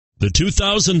The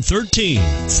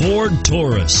 2013 Ford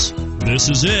Taurus. This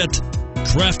is it.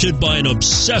 Crafted by an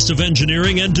obsessive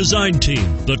engineering and design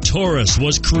team, the Taurus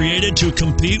was created to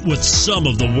compete with some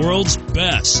of the world's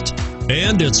best.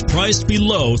 And it's priced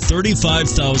below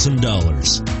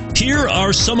 $35,000. Here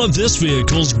are some of this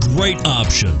vehicle's great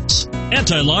options: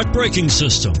 anti-lock braking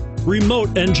system,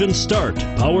 remote engine start,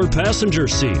 power passenger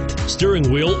seat,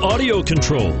 steering wheel audio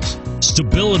controls,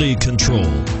 stability control,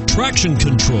 traction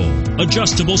control,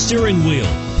 adjustable steering wheel,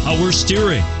 power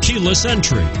steering, keyless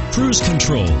entry, cruise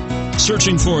control.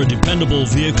 Searching for a dependable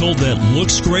vehicle that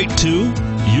looks great too?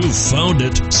 You've found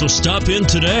it, so stop in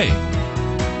today.